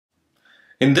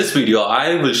In this video,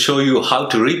 I will show you how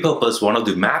to repurpose one of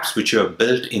the maps which you have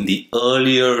built in the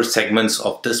earlier segments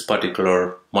of this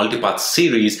particular multipath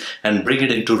series and bring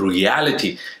it into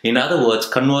reality. In other words,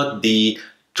 convert the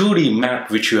 2D map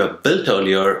which you have built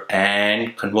earlier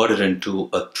and convert it into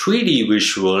a 3D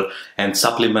visual and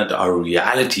supplement our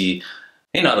reality.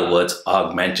 In other words,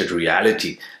 augmented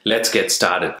reality. Let's get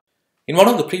started. In one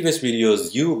of the previous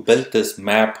videos, you built this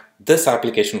map, this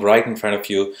application right in front of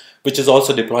you, which is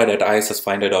also deployed at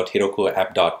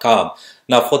issfinder.herokuapp.com.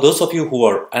 Now, for those of you who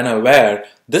are unaware,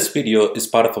 this video is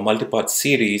part of a multi-part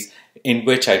series in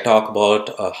which I talk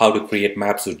about how to create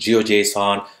maps with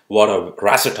GeoJSON, what are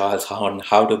raster tiles,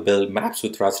 how to build maps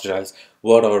with raster tiles,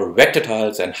 what are vector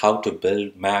tiles, and how to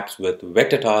build maps with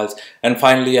vector tiles. And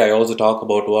finally, I also talk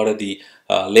about what are the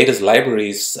latest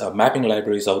libraries, mapping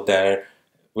libraries out there,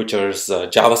 which is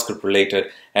JavaScript related.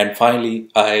 And finally,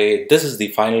 this is the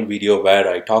final video where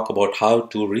I talk about how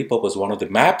to repurpose one of the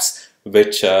maps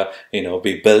which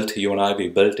we built in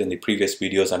the previous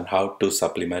videos, and how to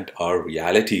supplement our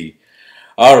reality.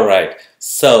 Alright,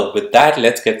 so with that,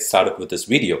 let's get started with this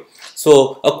video.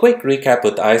 So a quick recap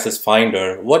with ISS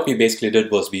Finder. What we basically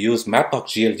did was we used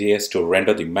map.js to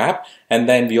render the map, and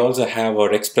then we also have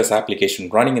our Express application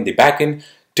running in the backend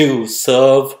to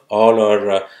serve all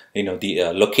our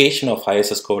the location of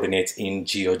ISS coordinates in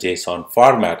GeoJSON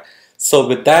format. So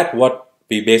with that, what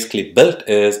we basically built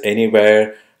is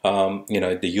anywhere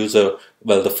the user,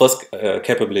 well, the first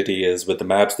capability is with the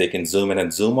maps, they can zoom in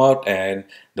and zoom out, and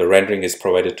the rendering is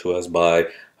provided to us by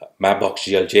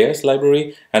map.js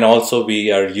library. And also we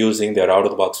are using their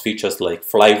out-of-the-box features like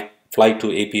fly to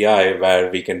API, where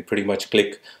we can pretty much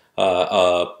click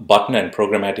a button and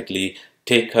programmatically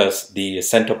take us the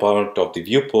center point of the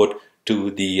viewport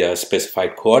to the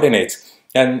specified coordinates.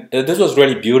 And this was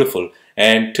really beautiful.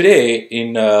 And today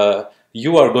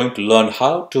you are going to learn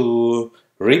how to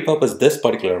repurpose this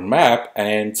particular map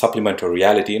and supplement our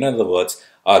reality. In other words,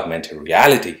 augmented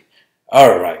reality.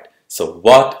 Alright, so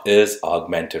what is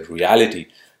augmented reality?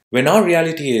 When our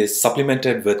reality is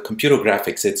supplemented with computer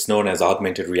graphics, it's known as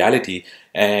augmented reality.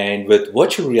 And with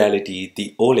virtual reality,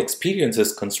 the whole experience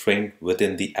is constrained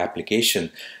within the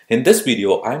application. In this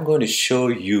video, I'm going to show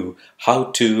you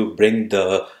how to bring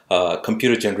the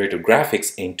computer-generated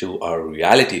graphics into our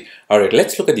reality. Alright,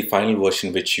 let's look at the final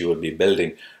version which you will be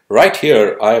building. Right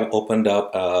here, I've opened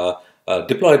up a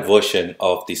deployed version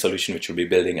of the solution which we'll be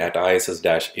building at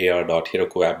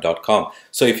iss-ar.herokuapp.com.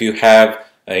 So if you have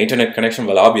internet connection,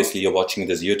 well, obviously you're watching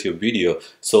this YouTube video,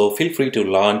 so feel free to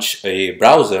launch a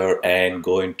browser and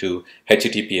go into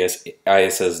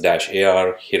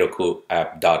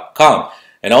https://iss-ar.herokuapp.com,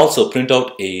 and also print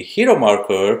out a hero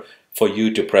marker for you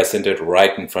to present it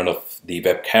right in front of the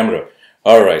web camera.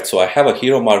 Alright, so I have a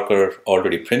hero marker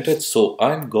already printed, so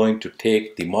I'm going to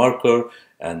take the marker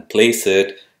and place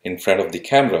it in front of the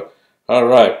camera.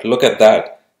 Alright, look at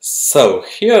that. So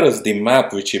here is the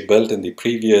map which we built in the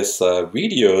previous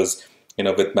videos,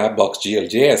 with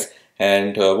map.js.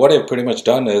 And what I've pretty much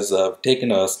done is I've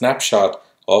taken a snapshot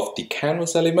of the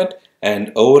canvas element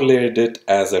and overlaid it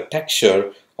as a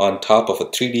texture on top of a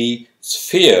 3D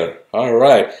sphere.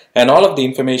 Alright, and all of the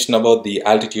information about the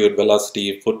altitude,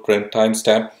 velocity, footprint,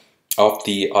 timestamp of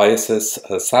the ISS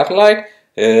satellite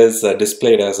is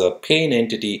displayed as a pane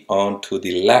entity onto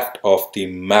the left of the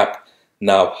map.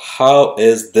 Now, how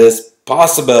is this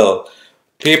possible?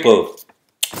 People,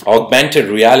 augmented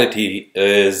reality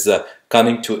is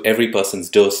coming to every person's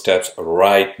doorsteps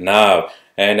right now.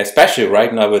 And especially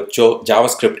right now with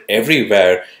JavaScript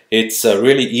everywhere, it's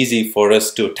really easy for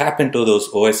us to tap into those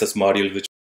OSS modules which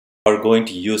are going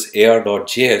to use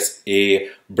AR.js, a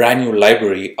brand new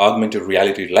library, augmented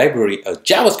reality library, a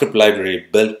JavaScript library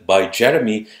built by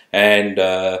Jeremy, and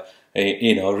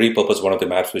repurpose one of the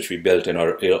maps which we built in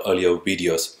our earlier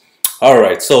videos.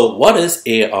 Alright, so what is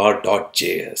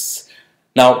AR.js?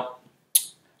 Now,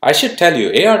 I should tell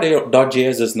you,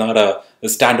 AR.js is not a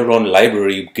standalone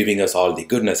library giving us all the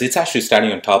goodness. It's actually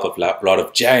standing on top of a lot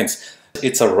of giants.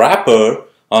 It's a wrapper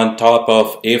on top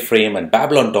of A-Frame and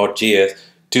Babylon.js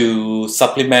to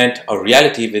supplement our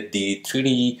reality with the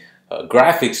 3D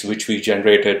graphics which we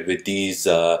generated with these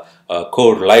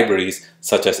core libraries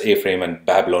such as A-Frame and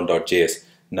Babylon.js.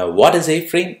 Now, what is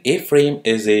A-Frame? A-Frame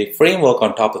is a framework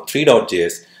on top of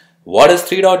three.js. What is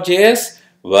three.js?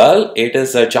 Well, it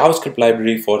is a JavaScript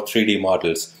library for 3D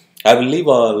models. I will leave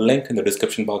a link in the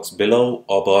description box below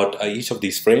about each of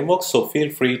these frameworks, so feel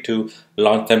free to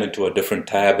launch them into a different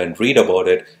tab and read about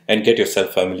it and get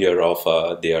yourself familiar of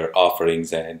their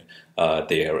offerings and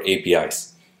their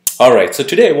APIs. Alright, so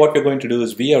today what we're going to do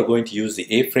is we are going to use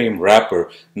the A-frame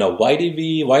wrapper. Now why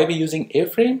are we using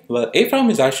A-frame? Well, A-frame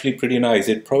is actually pretty nice.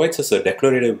 It provides us a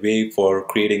declarative way for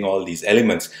creating all these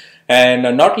elements. And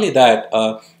not only that,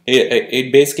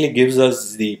 it basically gives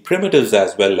us the primitives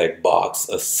as well, like box,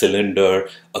 a cylinder,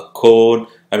 a cone.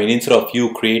 I mean, instead of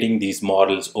you creating these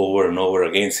models over and over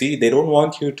again, see, they don't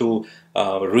want you to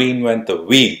reinvent the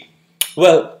wheel.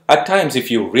 Well, at times,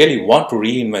 if you really want to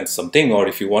reinvent something, or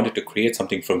if you wanted to create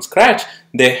something from scratch,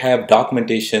 they have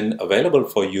documentation available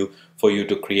for you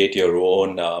to create your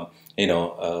own,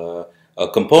 a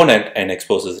component and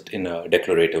exposes it in a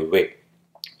declarative way.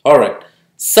 All right.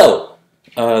 So,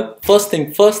 first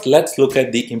thing first, let's look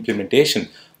at the implementation.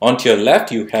 Onto your left,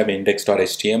 you have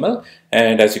index.html,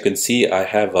 and as you can see, I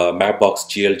have a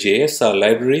Mapbox.js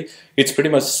library. It's pretty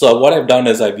much what I've done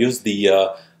is I've used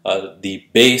the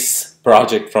base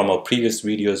project from our previous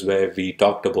videos where we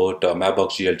talked about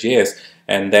Mapbox.js,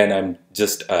 and then I'm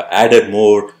just added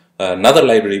more another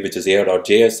library which is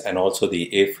AR.js, and also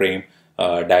the A-frame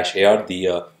dash AR,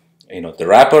 the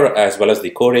wrapper as well as the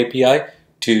core API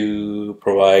to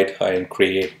provide and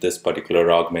create this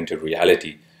particular augmented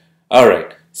reality. All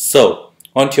right, so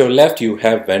onto your left you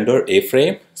have vendor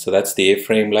A-frame, so that's the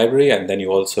A-frame library, and then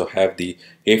you also have the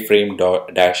A-frame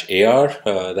dash AR,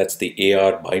 that's the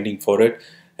AR binding for it.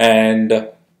 And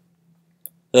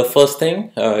the first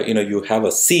thing, you have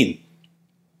a scene.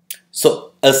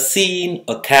 So a scene,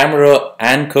 a camera,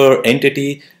 anchor,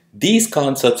 entity, these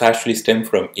concepts actually stem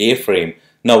from A-frame.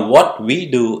 Now what we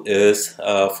do is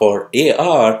for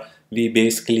AR, we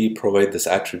basically provide this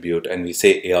attribute and we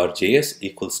say AR.js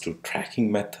equals to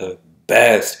tracking method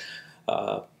best.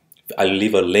 I'll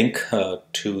leave a link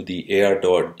to the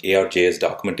AR.js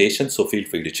documentation, so feel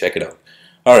free to check it out.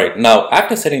 All right, now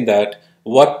after setting that,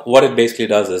 what it basically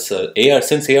does is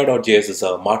since AR.js is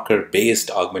a marker-based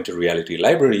augmented reality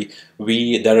library,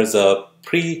 there are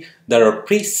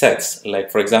presets.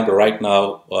 Like for example, right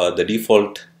now the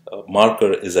default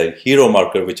marker is a hero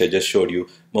marker, which I just showed you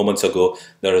moments ago.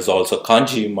 There is also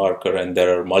kanji marker, and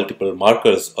there are multiple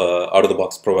markers out of the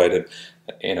box provided,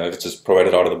 which is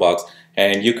provided out of the box.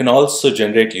 And you can also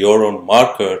generate your own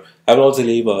marker. I will also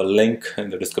leave a link in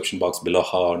the description box below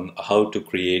on how to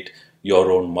create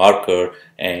your own marker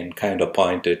and kind of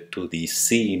point it to the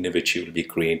scene which you will be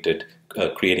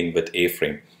creating with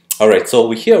A-frame. All right, so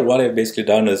over here what I've basically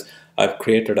done is I've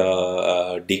created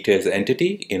a details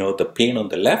entity, the pane on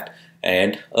the left,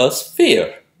 and a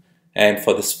sphere. And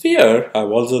for the sphere,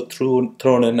 I've also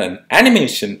thrown in an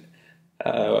animation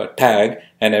tag,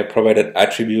 and I provided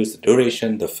attributes, the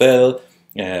duration, the fill,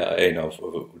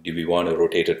 do we want to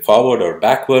rotate it forward or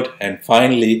backward, and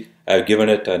finally I've given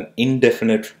it an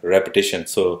indefinite repetition,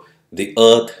 so the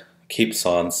earth keeps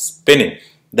on spinning.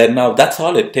 Then now that's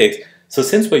all it takes. So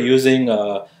since we're using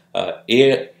AR,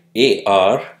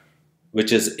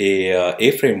 which is a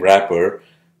A-frame wrapper,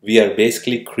 we are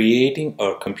basically creating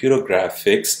our computer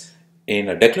graphics in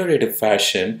a declarative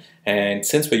fashion. And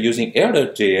since we're using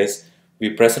AR.js, we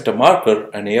present a marker,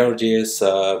 and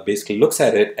AR.js basically looks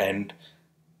at it and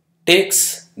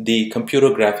takes the computer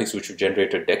graphics which we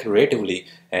generated declaratively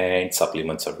and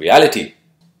supplements a reality.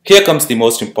 Here comes the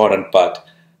most important part.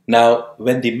 Now,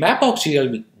 when the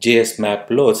Mapbox.js map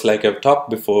loads, like I've talked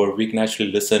before, we can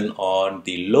actually listen on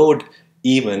the load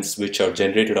events which are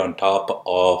generated on top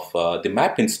of the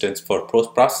map instance for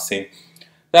post-processing.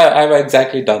 I've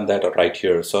exactly done that right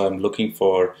here. So I'm looking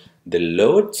for the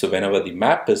load. So whenever the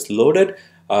map is loaded,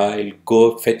 I'll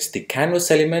go fetch the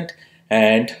canvas element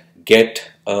and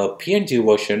get a PNG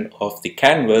version of the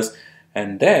canvas,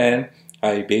 and then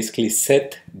I basically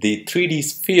set the 3D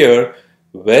sphere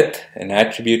with an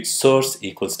attribute source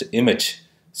equals to image.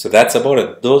 So that's about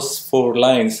it. Those 4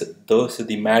 lines, those are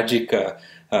the magic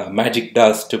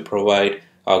does to provide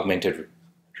augmented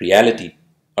reality.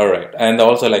 All right, and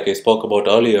also like I spoke about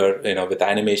earlier, with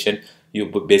animation, you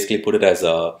basically put it as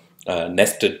a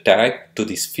nested tag to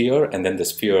the sphere, and then the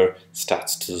sphere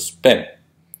starts to spin.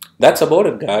 That's about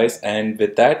it, guys, and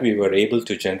with that we were able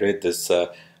to generate this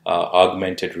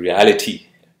augmented reality.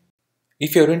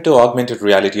 If you're into augmented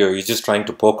reality or you're just trying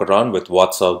to poke around with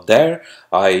what's out there,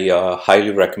 I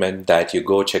highly recommend that you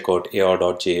go check out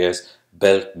AR.js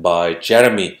built by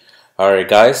Jeremy. Alright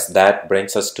guys, that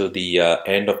brings us to the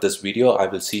end of this video. I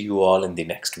will see you all in the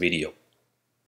next video.